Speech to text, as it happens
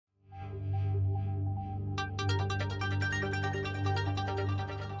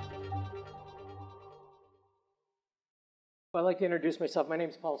Well, I'd like to introduce myself. My name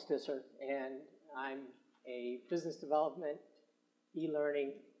is Paul Stisser, and I'm a business development,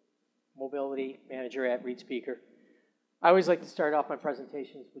 e-learning, mobility manager at ReadSpeaker. I always like to start off my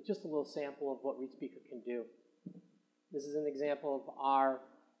presentations with just a little sample of what ReadSpeaker can do. This is an example of our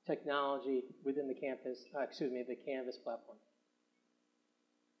technology within the Canvas platform.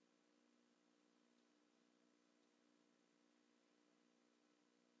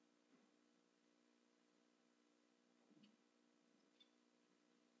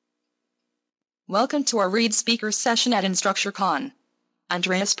 Welcome to our ReadSpeaker session at InstructureCon.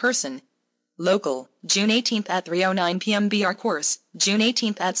 Andreas Persson. Local, June 18th at 3:09 p.m. BR course, June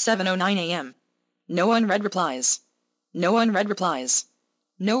 18th at 7:09 a.m. No unread replies. No unread replies.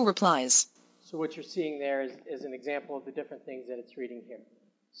 No replies. So what you're seeing there is an example of the different things that it's reading here.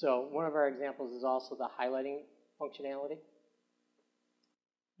 So one of our examples is also the highlighting functionality.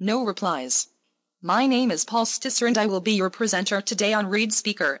 No replies. My name is Paul Stisser and I will be your presenter today on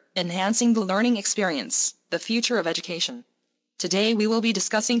ReadSpeaker, Enhancing the Learning Experience, the Future of Education. Today we will be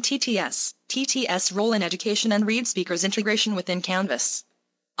discussing TTS role in education and ReadSpeaker's integration within Canvas.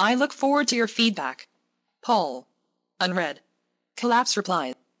 I look forward to your feedback. Paul. Unread. Collapse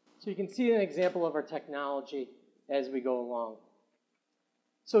replies. So you can see an example of our technology as we go along.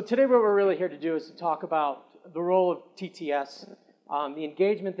 So today what we're really here to do is to talk about the role of TTS, the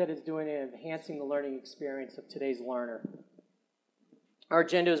engagement that it's doing in enhancing the learning experience of today's learner. Our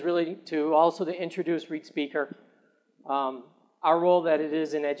agenda is really to also introduce ReadSpeaker, our role that it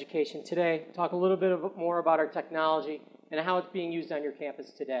is in education today, talk a little bit more about our technology and how it's being used on your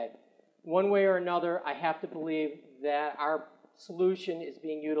campus today. One way or another, I have to believe that our solution is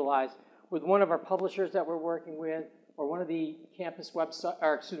being utilized with one of our publishers that we're working with, or one of the campus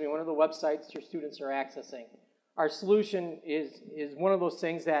websites, one of the websites your students are accessing. Our solution is one of those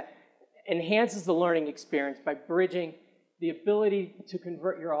things that enhances the learning experience by bridging the ability to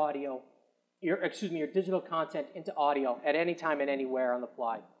convert your audio, your digital content into audio at any time and anywhere on the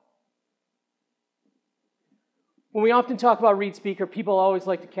fly. When we often talk about ReadSpeaker, people always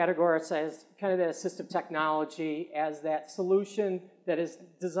like to categorize as kind of that assistive technology, as that solution that is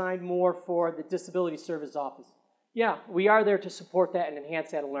designed more for the Disability Service Office. Yeah, we are there to support that and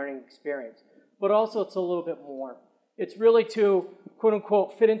enhance that learning experience. But also it's a little bit more. It's really to, quote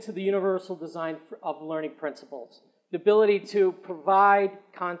unquote, fit into the universal design of learning principles. The ability to provide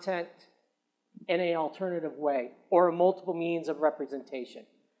content in an alternative way or a multiple means of representation.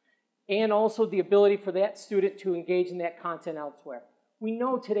 And also the ability for that student to engage in that content elsewhere. We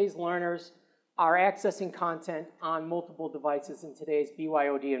know today's learners are accessing content on multiple devices in today's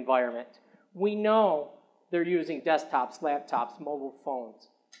BYOD environment. We know they're using desktops, laptops, mobile phones,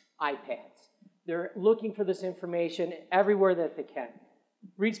 iPads. They're looking for this information everywhere that they can.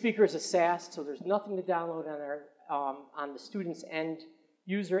 ReadSpeaker is a SaaS, so there's nothing to download on the student's end,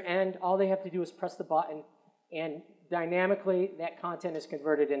 user end. All they have to do is press the button, and dynamically that content is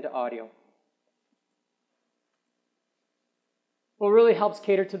converted into audio. What really helps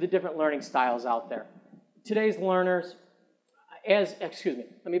cater to the different learning styles out there. Today's learners,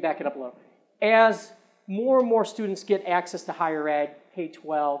 let me back it up a little. As more and more students get access to higher ed,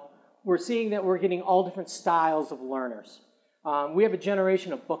 K-12, we're seeing that we're getting all different styles of learners. We have a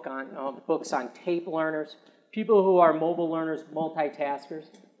generation of books on tape learners, people who are mobile learners, multitaskers.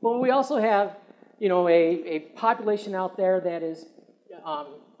 But we also have, a population out there that is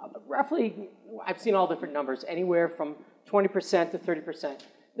roughly, I've seen all different numbers, anywhere from 20% to 30%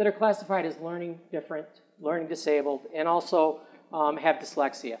 that are classified as learning different, learning disabled, and also have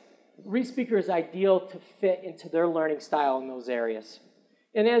dyslexia. ReadSpeaker is ideal to fit into their learning style in those areas.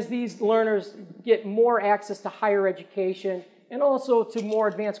 And as these learners get more access to higher education and also to more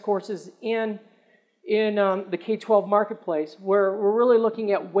advanced courses in the K-12 marketplace, we're really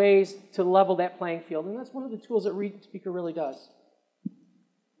looking at ways to level that playing field. And that's one of the tools that ReadSpeaker really does.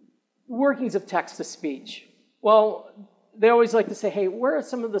 Workings of text-to-speech. Well, they always like to say, hey, where are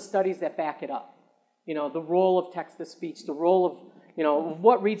some of the studies that back it up? The role of text-to-speech, the role of, of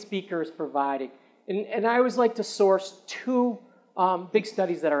what ReadSpeaker is providing. And I always like to source two big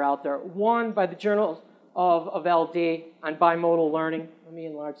studies that are out there. One by the Journal of LD on bimodal learning. Let me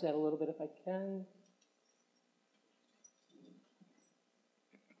enlarge that a little bit if I can.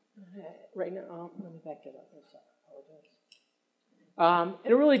 Right now, let me back that up. I apologize.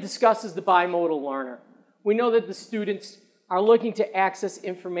 And it really discusses the bimodal learner. We know that the students are looking to access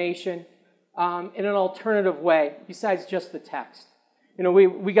information in an alternative way besides just the text.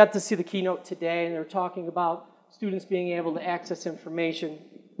 We got to see the keynote today, and they're talking about students being able to access information.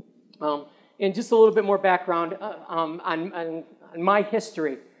 And just a little bit more background on my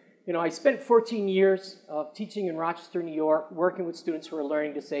history. You know, I spent 14 years of teaching in Rochester, New York, working with students who are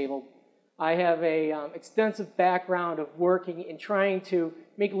learning disabled. I have a extensive background of working in trying to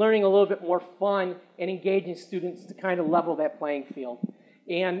make learning a little bit more fun and engaging students to kind of level that playing field.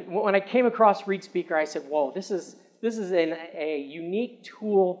 And when I came across ReadSpeaker, I said, whoa, this is a unique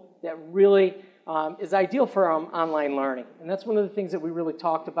tool that really is ideal for online learning. And that's one of the things that we really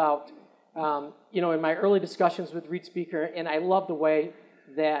talked about you know, in my early discussions with ReadSpeaker, and I love the way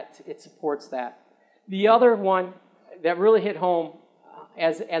that it supports that. The other one that really hit home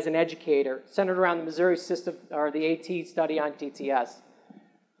as an educator, centered around the Missouri system, or the AT study on TTS,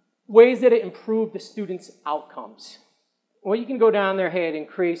 ways that it improved the students' outcomes. Well, you can go down there, hey, it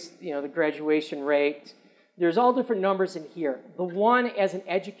increased, you know, the graduation rate. There's all different numbers in here. The one as an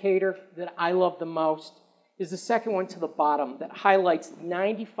educator that I love the most is the second one to the bottom that highlights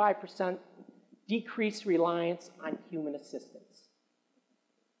 95% decreased reliance on human assistance.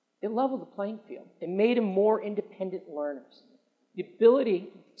 It leveled the playing field. It made them more independent learners. The ability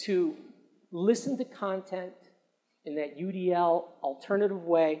to listen to content in that UDL alternative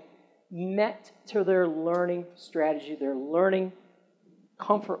way met to their learning strategy, their learning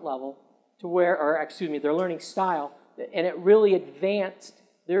comfort level, to where, or excuse me, their learning style, and it really advanced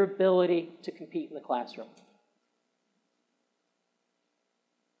their ability to compete in the classroom.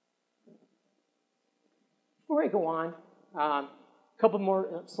 Before I go on, a couple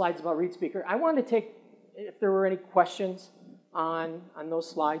more slides about ReadSpeaker. I wanted to take, if there were any questions on those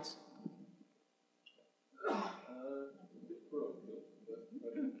slides.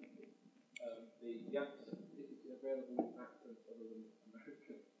 The accent, is it available accent other than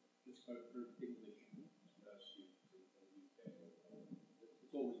American, just for English students in the UK?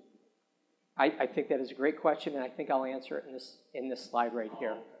 It's always. I think that is a great question, and I think I'll answer it in this slide right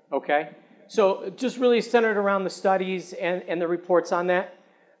here. Okay? So just really centered around the studies and the reports on that.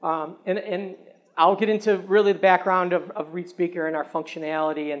 And I'll get into really the background of ReadSpeaker and our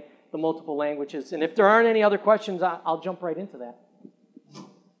functionality and the multiple languages. And if there aren't any other questions, I'll jump right into that.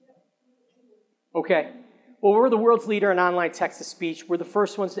 Okay. Well, we're the world's leader in online text-to-speech. We're the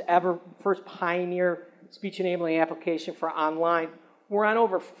first ones to ever pioneer speech-enabling application for online. We're on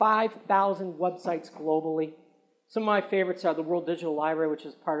over 5,000 websites globally. Some of my favorites are the World Digital Library, which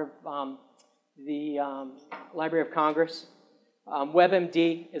is part of the Library of Congress.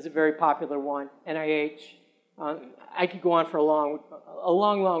 WebMD is a very popular one. NIH. I could go on for a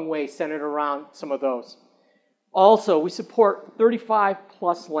long way centered around some of those. Also, we support 35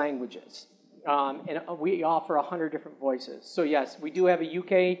 plus languages. And we offer 100 different voices. So yes, we do have a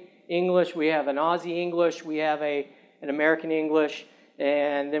UK English, we have an Aussie English, we have an American English,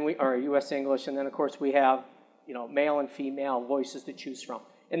 and then or a US English, and then of course we have, you know, male and female voices to choose from.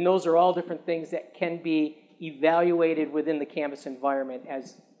 And those are all different things that can be evaluated within the Canvas environment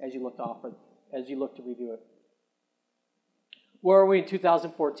as you look to offer, as you look to review it. Where are we in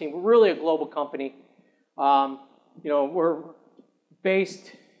 2014? We're really a global company. You know, we're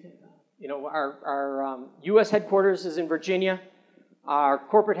based. You know, our U.S. headquarters is in Virginia. Our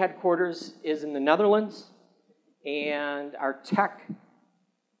corporate headquarters is in the Netherlands. And our tech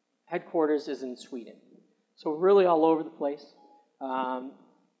headquarters is in Sweden. So we're really all over the place.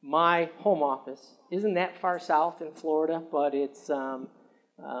 My home office isn't that far south in Florida, but it's,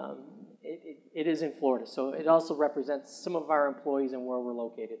 it is in Florida. So it also represents some of our employees and where we're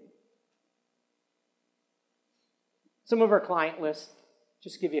located. Some of our client lists.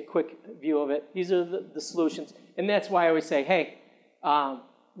 Just give you a quick view of it. These are the solutions. And that's why I always say, hey,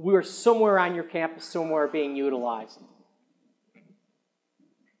 we're somewhere on your campus, somewhere being utilized.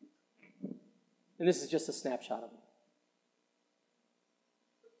 And this is just a snapshot of it.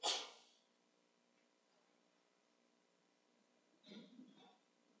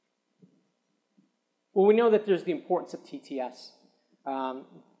 Well, we know that there's the importance of TTS.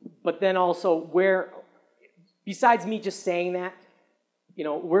 But then also where, besides me just saying that, you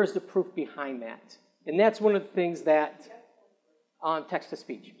know, where's the proof behind that? And that's one of the things that, on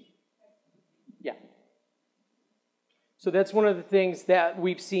text-to-speech. Yeah. So that's one of the things that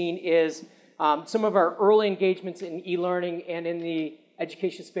we've seen is some of our early engagements in e-learning and in the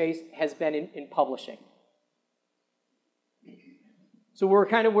education space has been in publishing. So we're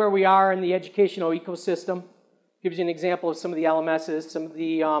kind of where we are in the educational ecosystem. Gives you an example of some of the LMSs, some of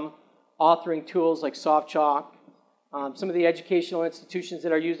the authoring tools like SoftChalk, some of the educational institutions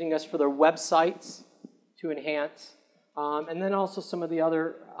that are using us for their websites to enhance, and then also some of the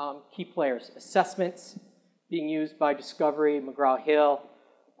other key players. Assessments being used by Discovery, McGraw-Hill,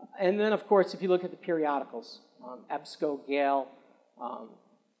 and then of course if you look at the periodicals, EBSCO, Gale,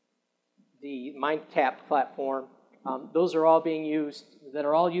 the MindCap platform, Those are all being used, that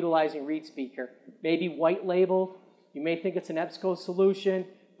are all utilizing ReadSpeaker. Maybe white labeled. You may think it's an EBSCO solution,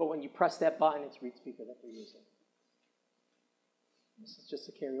 but when you press that button, it's ReadSpeaker that we're using. This is just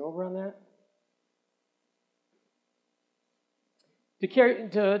to carry over on that.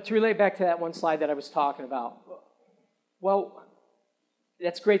 To relate back to that one slide that I was talking about, well,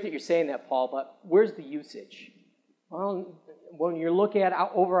 that's great that you're saying that, Paul, but where's the usage? Well, when you look at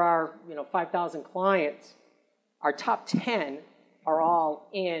over our 5,000 clients, our top 10 are all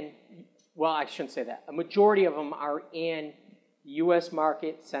in, well, I shouldn't say that. A majority of them are in the U.S.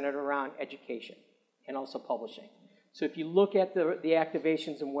 market centered around education and also publishing. So if you look at the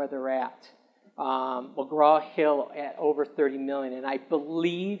activations and where they're at, McGraw-Hill at over 30 million, and I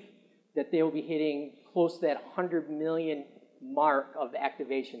believe that they will be hitting close to that 100 million mark of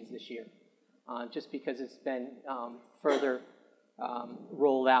activations this year, just because it's been further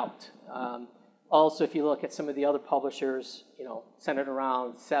rolled out. Also, if you look at some of the other publishers, centered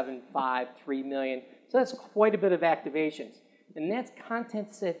around 7, 5, 3 million, so that's quite a bit of activations, and that's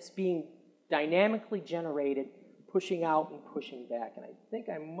content that's being dynamically generated, pushing out and pushing back. And I think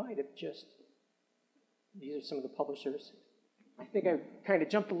I might have just. These are some of the publishers. I think I kind of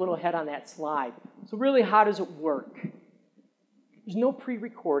jumped a little ahead on that slide. So really, how does it work? There's no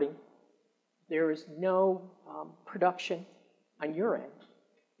pre-recording. There is no production on your end.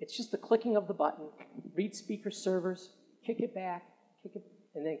 It's just the clicking of the button, ReadSpeaker servers, kick it back,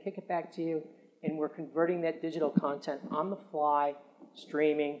 and then kick it back to you, and we're converting that digital content on the fly,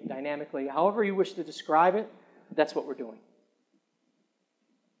 streaming dynamically. However you wish to describe it, that's what we're doing.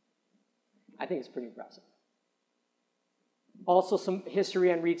 I think it's pretty impressive. Also, some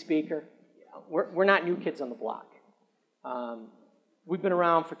history on ReadSpeaker. We're not new kids on the block. We've been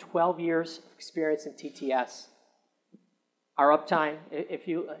around for 12 years of experience in TTS. Our uptime, if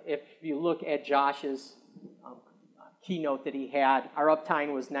you look at Josh's keynote that he had, our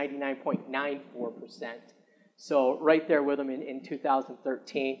uptime was 99.94%. So right there with him in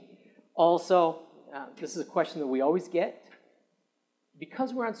 2013. Also, this is a question that we always get.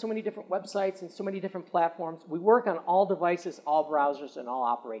 Because we're on so many different websites and so many different platforms, we work on all devices, all browsers, and all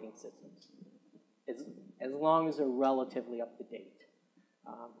operating systems, as long as they're relatively up to date.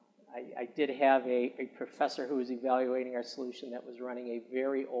 I did have a professor who was evaluating our solution that was running a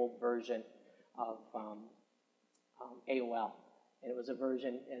very old version of AOL. And it was a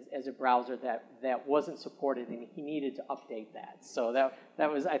version as a browser that wasn't supported, and he needed to update that. So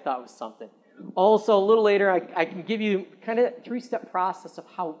that was, I thought, was something. Also, a little later, I can give you kind of a 3-step process of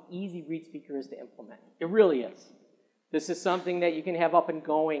how easy ReadSpeaker is to implement. It really is. This is something that you can have up and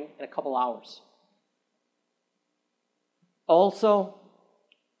going in a couple hours. Also,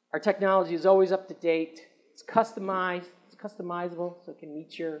 our technology is always up to date. It's customized, it's customizable, so it can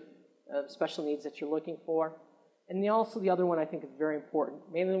meet your special needs that you're looking for. And also the other one I think is very important,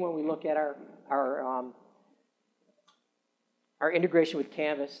 mainly when we look at our integration with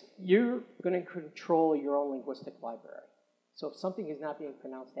Canvas, you're going to control your own linguistic library. So if something is not being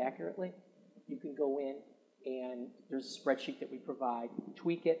pronounced accurately, you can go in and there's a spreadsheet that we provide,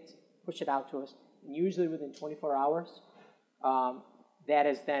 tweak it, push it out to us, and usually within 24 hours, that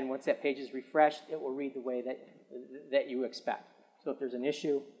is then, once that page is refreshed, it will read the way that you expect. So if there's an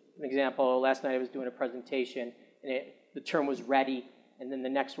issue, an example, last night I was doing a presentation, and the term was ready, and then the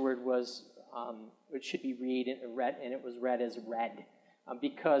next word was, it should be read, and it was read as read.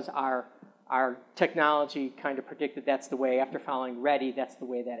 Because our technology kind of predicted that's the way, after following ready, that's the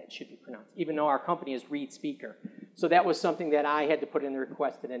way that it should be pronounced, even though our company is ReadSpeaker. So that was something that I had to put in the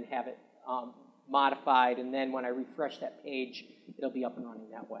request and then have it modified, and then when I refresh that page, it'll be up and running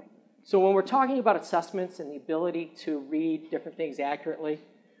that way. So when we're talking about assessments and the ability to read different things accurately,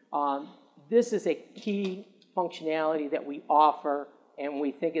 this is a key functionality that we offer and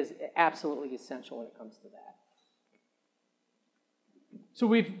we think is absolutely essential when it comes to that. So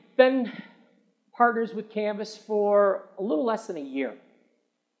we've been partners with Canvas for a little less than a year.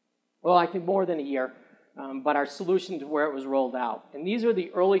 Well, I think more than a year, but our solution to where it was rolled out. And these are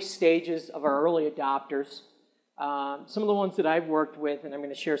the early stages of our early adopters. Some of the ones that I've worked with, and I'm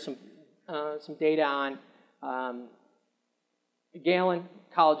going to share some data on. Galen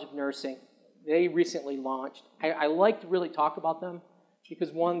College of Nursing, they recently launched. I like to really talk about them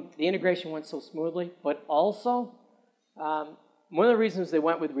because, one, the integration went so smoothly, but also one of the reasons they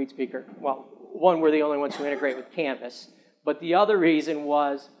went with ReadSpeaker, well, one, we're the only ones who integrate with Canvas, but the other reason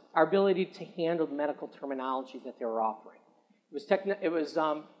was our ability to handle the medical terminology that they were offering. It was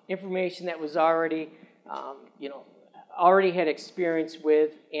information that was already, already had experience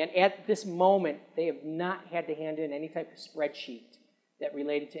with, and at this moment, they have not had to hand in any type of spreadsheet that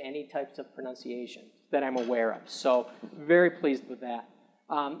related to any types of pronunciation. that I'm aware of. So very pleased with that.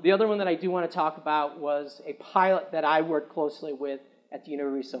 The other one that I do want to talk about was a pilot that I worked closely with at the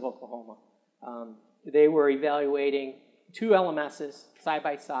University of Oklahoma. They were evaluating 2 LMSs side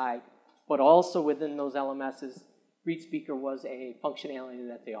by side, but also within those LMSs, ReadSpeaker was a functionality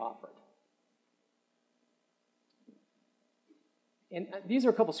that they offered. And these are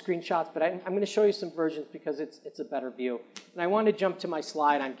a couple screenshots, but I'm going to show you some versions because it's a better view. And I want to jump to my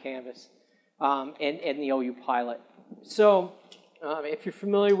slide on Canvas and the OU pilot. So if you're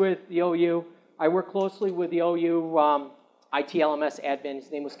familiar with the OU, I work closely with the OU IT LMS admin.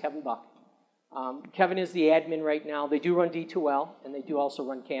 His name was Kevin Buck. Kevin is the admin right now. They do run D2L, and they do also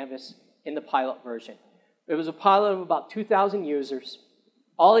run Canvas in the pilot version. It was a pilot of about 2,000 users.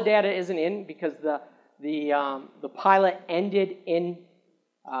 All the data isn't in because the pilot ended in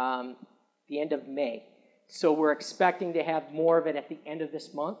the end of May. So we're expecting to have more of it at the end of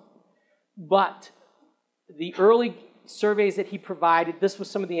this month. But the early surveys that he provided, this was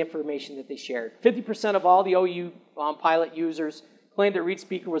some of the information that they shared. 50% of all the OU pilot users claimed that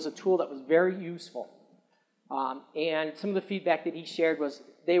ReadSpeaker was a tool that was very useful. And some of the feedback that he shared was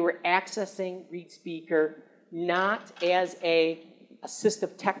they were accessing ReadSpeaker not as an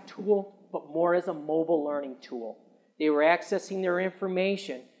assistive tech tool, but more as a mobile learning tool. They were accessing their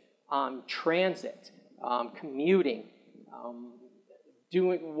information on transit, commuting,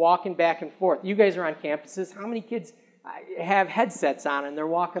 walking back and forth. You guys are on campuses. How many kids have headsets on and they're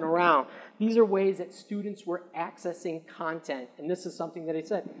walking around? These are ways that students were accessing content, and this is something that he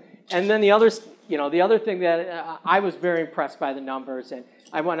said. And then the other thing that I was very impressed by the numbers, and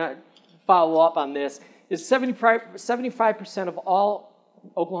I want to follow up on this, is 75% of all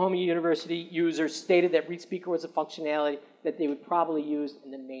Oklahoma University users stated that ReadSpeaker was a functionality that they would probably use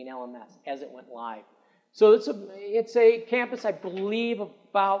in the main LMS as it went live. So it's a campus, I believe,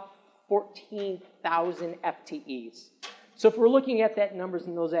 about 14,000 FTEs. So if we're looking at that numbers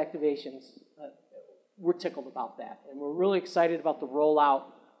and those activations, we're tickled about that. And we're really excited about the rollout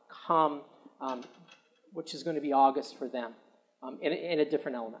which is going to be August for them, in a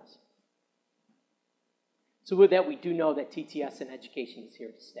different LMS. So with that, we do know that TTS in education is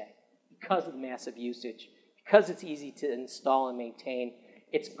here to stay because of the massive usage, because it's easy to install and maintain.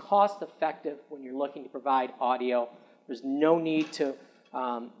 It's cost effective when you're looking to provide audio. There's no need to,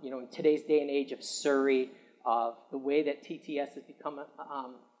 in today's day and age of Surrey, of the way that TTS has become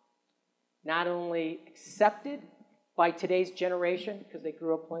not only accepted by today's generation, because they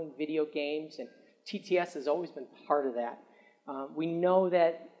grew up playing video games, and TTS has always been part of that. We know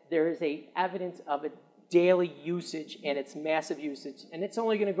that there is evidence of a daily usage and its massive usage, and it's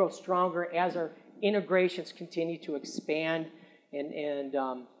only going to grow stronger as our integrations continue to expand and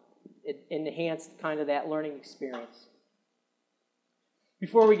enhance kind of that learning experience.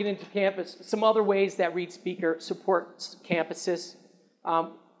 Before we get into campus, some other ways that ReadSpeaker supports campuses.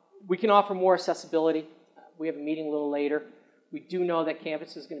 We can offer more accessibility. We have a meeting a little later. We do know that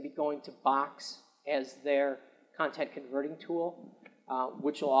campus is going to be going to Box as their content converting tool,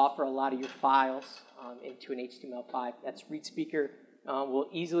 which will offer a lot of your files into an HTML5. That's ReadSpeaker will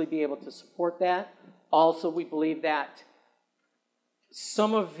easily be able to support that. Also, we believe that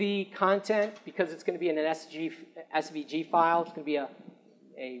some of the content, because it's going to be in an SVG file, it's going to be a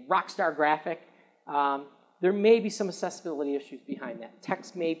Rockstar graphic, there may be some accessibility issues behind that.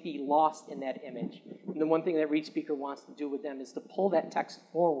 Text may be lost in that image. And the one thing that ReadSpeaker wants to do with them is to pull that text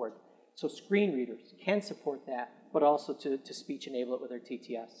forward so screen readers can support that, but also to speech enable it with their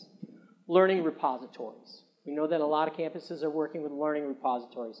TTS. Learning repositories. We know that a lot of campuses are working with learning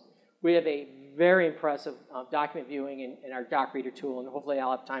repositories. We have a very impressive document viewing in our doc reader tool, and hopefully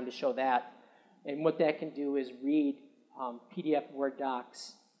I'll have time to show that. And what that can do is read PDF Word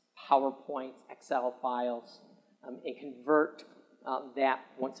docs, PowerPoints, Excel files, and convert that,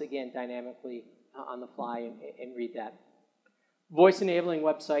 once again, dynamically on the fly and read that. Voice enabling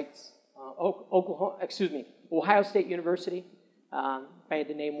websites. Ohio State University, if I had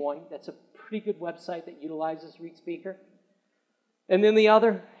to name one, that's a pretty good website that utilizes ReadSpeaker. And then the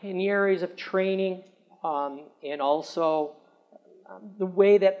other, in the areas of training and also the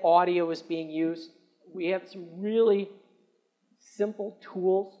way that audio is being used, we have some really simple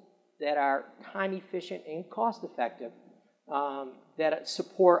tools that are time efficient and cost effective that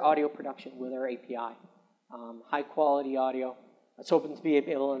support audio production with our API. High quality audio. I was hoping to be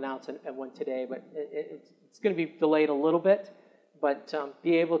able to announce one today, but it's going to be delayed a little bit. But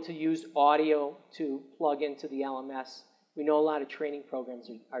be able to use audio to plug into the LMS. We know a lot of training programs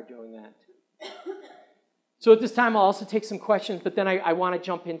are doing that. So at this time, I'll also take some questions, but then I want to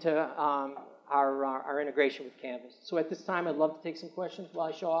jump into our integration with Canvas. So at this time, I'd love to take some questions while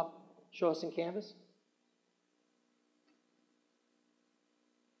I show us in Canvas.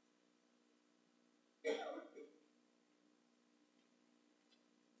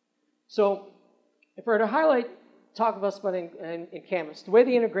 So if we were to highlight, talk about something in Canvas, the way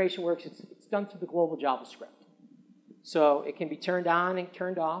the integration works, it's done through the global JavaScript. So it can be turned on and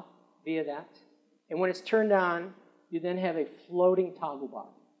turned off via that. And when it's turned on, you then have a floating toggle bar,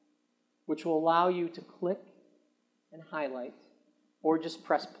 which will allow you to click and highlight or just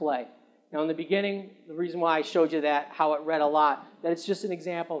press play. Now in the beginning, the reason why I showed you that, how it read a lot, that it's just an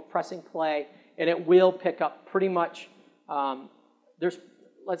example of pressing play, and it will pick up pretty much,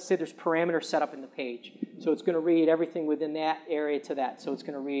 let's say there's parameters set up in the page. So it's going to read everything within that area to that. So it's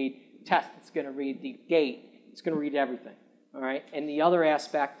going to read test, it's going to read the date, it's going to read everything. All right? And the other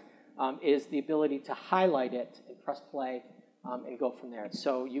aspect is the ability to highlight it and press play and go from there.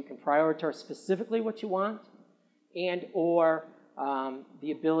 So you can prioritize specifically what you want, and or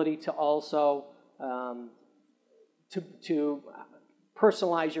the ability to also to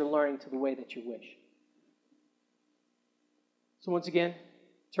personalize your learning to the way that you wish. So once again,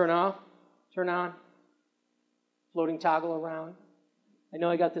 turn off, turn on, floating toggle around. I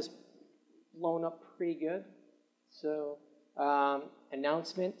know I got this blown up pretty good. So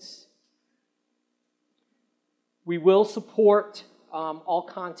announcements. We will support all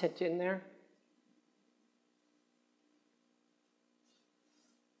content in there.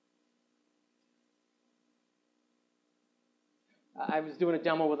 I was doing a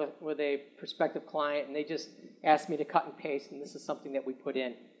demo with a prospective client, and they just asked me to cut and paste, and this is something that we put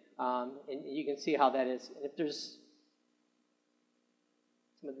in. And you can see how that is. And if there's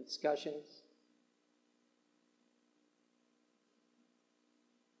some of the discussions.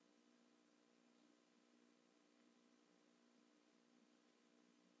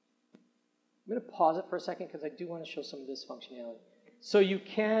 I'm going to pause it for a second because I do want to show some of this functionality. So you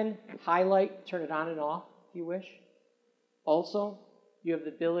can highlight, turn it on and off if you wish. Also, you have the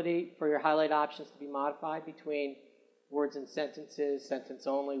ability for your highlight options to be modified between words and sentences, sentence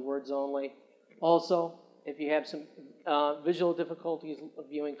only, words only. Also, if you have some visual difficulties of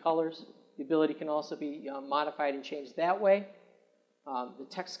viewing colors, the ability can also be modified and changed that way. The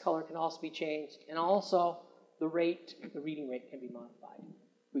text color can also be changed. And also, the reading rate can be modified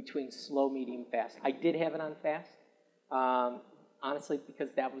between slow, medium, fast. I did have it on fast, honestly, because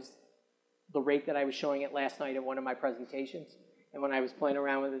that was the rate that I was showing it last night in one of my presentations. And when I was playing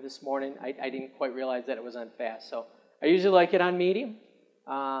around with it this morning, I didn't quite realize that it was on fast. So I usually like it on medium,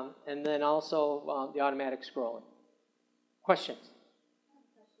 and then also the automatic scrolling. Questions?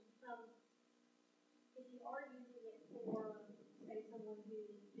 If you are using it for, say, someone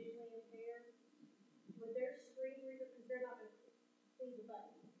who's visually impaired, would their screen reader, because they're not going to see the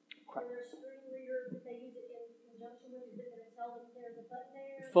button, would their screen reader, if they use it in conjunction with, is it going to tell them there's a button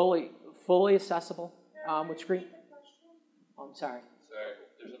there? Fully accessible with screen. Oh, I'm sorry. Sorry,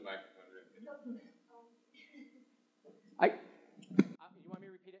 there's a microphone right You want me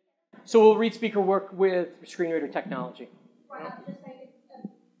to repeat it? So will ReadSpeaker work with screen reader technology? Right, I'm just thinking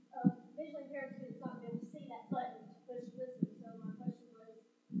visually impaired students not going to be able to see that button to push listen. So my question was,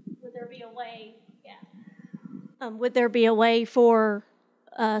 would there be a way? Yeah. Would there be a way for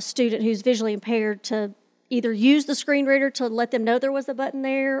a student who's visually impaired to either use the screen reader to let them know there was a button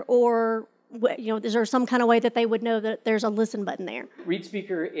there, or is there some kind of way that they would know that there's a listen button there?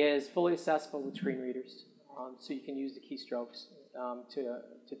 ReadSpeaker is fully accessible with screen readers, so you can use the keystrokes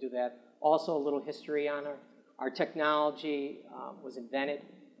to do that. Also, a little history on our technology was invented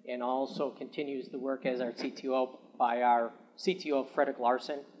and also continues the work as our CTO by our CTO, Frederick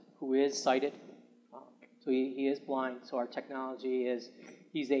Larson, who is sighted. So he is blind, so our technology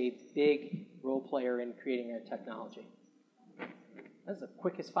he's a big role player in creating our technology. That's the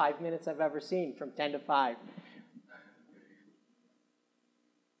quickest 5 minutes I've ever seen, from 10 to 5.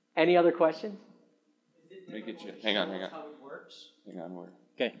 Any other questions? Hang on. How it works? Hang on,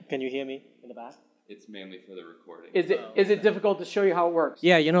 Okay, can you hear me in the back? it's mainly for the recording. Is it difficult to show you how it works?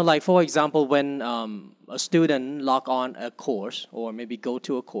 Yeah, like for example, when a student log on a course or maybe go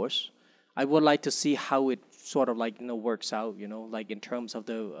to a course, I would like to see how it sort of works out, like in terms of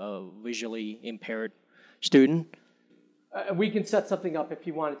the visually impaired student. We can set something up if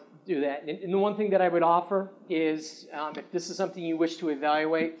you want to do that. And the one thing that I would offer is if this is something you wish to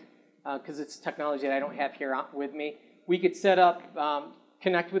evaluate, because it's technology that I don't have here with me, we could set up,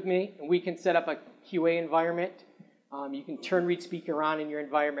 connect with me, and we can set up a QA environment. You can turn ReadSpeaker on in your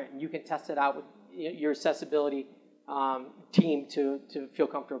environment, and you can test it out with your accessibility team to feel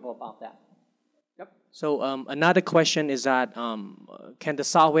comfortable about that. Yep. So another question is that can the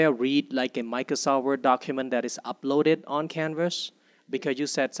software read like a Microsoft Word document that is uploaded on Canvas? Because you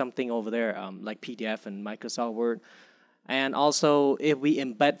said something over there like PDF and Microsoft Word. And also, if we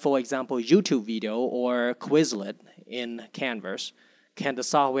embed, for example, YouTube video or Quizlet in Canvas, can the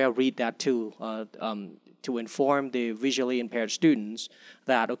software read that too, to inform the visually impaired students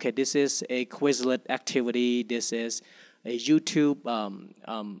that, okay, this is a Quizlet activity, this is a YouTube,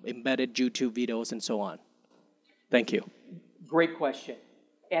 embedded YouTube videos, and so on? Thank you. Great question.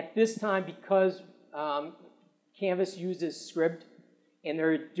 At this time, because Canvas uses script and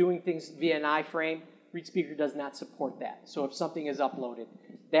they're doing things via an iframe, ReadSpeaker does not support that. So if something is uploaded,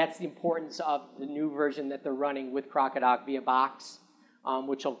 that's the importance of the new version that they're running with Crocodoc via Box,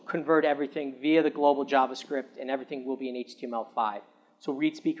 which will convert everything via the global JavaScript, and everything will be in HTML5. So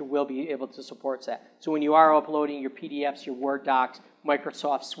ReadSpeaker will be able to support that. So when you are uploading your PDFs, your Word docs,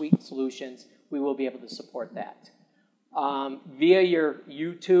 Microsoft Suite solutions, we will be able to support that. Via your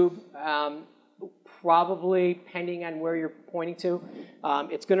YouTube, probably, pending on where you're pointing to,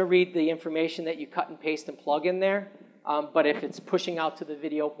 it's going to read the information that you cut and paste and plug in there. But if it's pushing out to the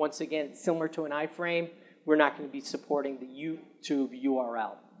video, once again, similar to an iframe, we're not going to be supporting the YouTube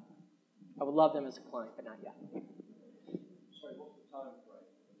URL. I would love them as a client, but not yet. Sorry, what's the time frame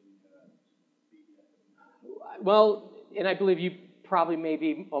for the Well, and I believe you probably may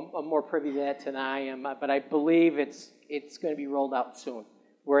be more privy to that than I am, but I believe it's going to be rolled out soon.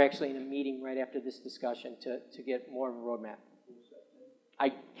 We're actually in a meeting right after this discussion to get more of a roadmap.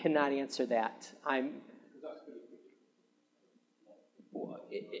 I cannot answer that.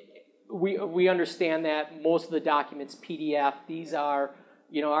 We understand that most of the documents PDF. These are,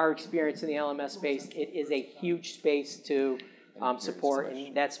 our experience in the LMS space. It is a huge space to support,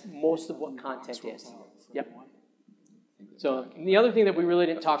 and that's most of what content is. Yep. So the other thing that we really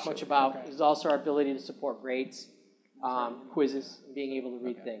didn't talk much about is also our ability to support grades, quizzes, and being able to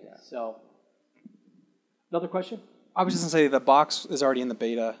read things. So, another question? I was just going to say the box is already in the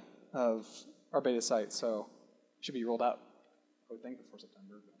beta of our beta site, so it should be rolled out, I would think, before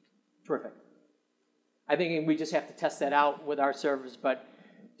September. Terrific. I think we just have to test that out with our servers, but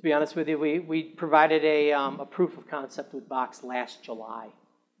to be honest with you, we provided a proof of concept with Box last July,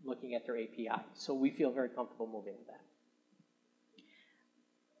 looking at their API. So we feel very comfortable moving with that.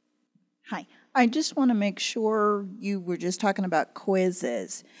 Hi. I just want to make sure you were just talking about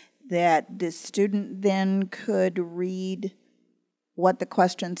quizzes, that the student then could read what the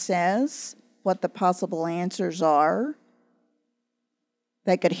question says, what the possible answers are.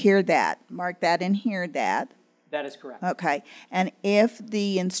 They could hear that, mark that and hear that. That is correct. Okay. And if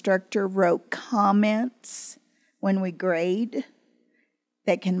the instructor wrote comments when we grade,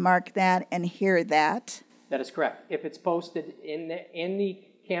 they can mark that and hear that. That is correct. If it's posted in the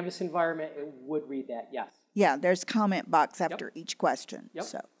Canvas environment, it would read that, yes. Yeah, there's comment box after each question. Yep.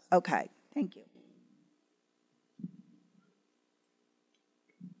 So, okay, thank you.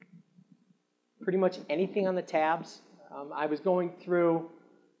 Pretty much anything on the tabs. I was going through,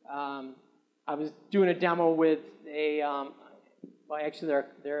 I was doing a demo with well, actually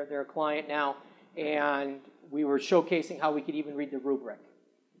they're a client now, and we were showcasing how we could even read the rubric.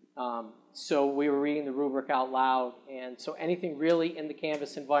 So we were reading the rubric out loud, and so anything really in the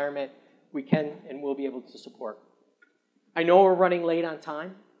Canvas environment we can and will be able to support. I know we're running late on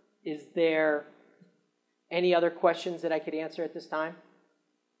time. Is there any other questions that I could answer at this time?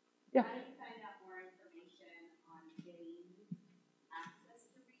 Yeah. How do you find out more information on getting access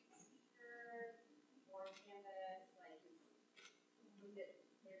to ReadSpeaker or Canvas? Like,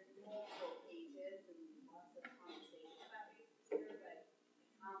 there's multiple pages and lots of conversation about ReadSpeaker, but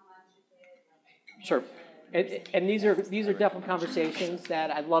how much is it? Sure. And these are definitely conversations that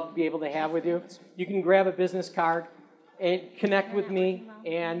I'd love to be able to have with you. You can grab a business card and connect with me.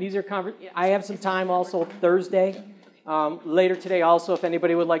 And these are I have some time also Thursday, later today also, if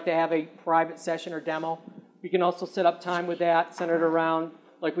anybody would like to have a private session or demo. We can also set up time with that, centered around,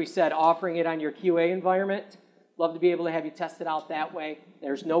 like we said, offering it on your QA environment. Love to be able to have you test it out that way.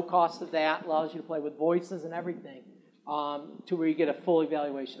 There's no cost to that. Allows you to play with voices and everything, to where you get a full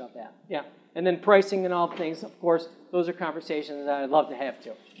evaluation of that. Yeah. And then pricing and all things, of course, those are conversations that I'd love to have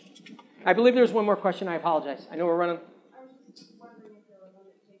too. I believe there's one more question. I apologize. I know we're running. I was just wondering if there were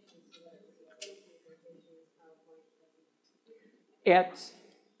limitations to that.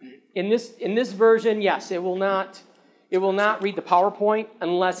 In this version, yes, it will not read the PowerPoint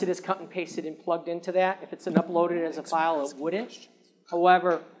unless it is cut and pasted and plugged into that. If it's uploaded as a file, it wouldn't.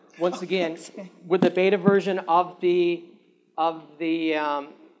 However, once again, with the beta version of the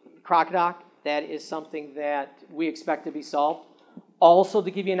Crocodoc, that is something that we expect to be solved. Also, to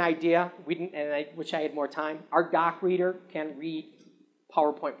give you an idea, I wish I had more time, our doc reader can read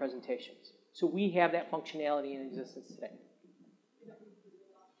PowerPoint presentations. So we have that functionality in existence today.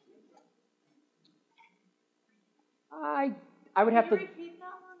 I would have to.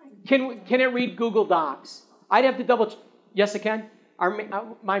 Can it read Google Docs? I'd have to double. Yes, it can.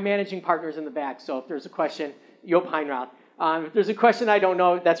 My managing partner is in the back, so if there's a question, Joop Heinroth. If there's a question I don't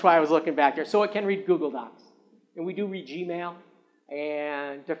know, that's why I was looking back there. So it can read Google Docs. And we do read Gmail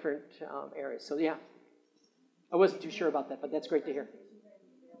and different areas. So yeah, I wasn't too sure about that, but that's great to hear.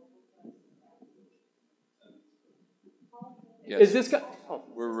 Yes. Is this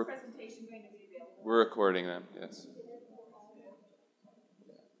We're recording them, yes.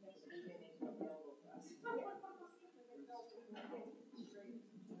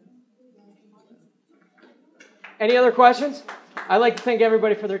 Any other questions? I'd like to thank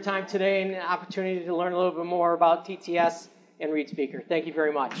everybody for their time today and the opportunity to learn a little bit more about TTS and ReadSpeaker. Thank you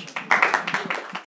very much.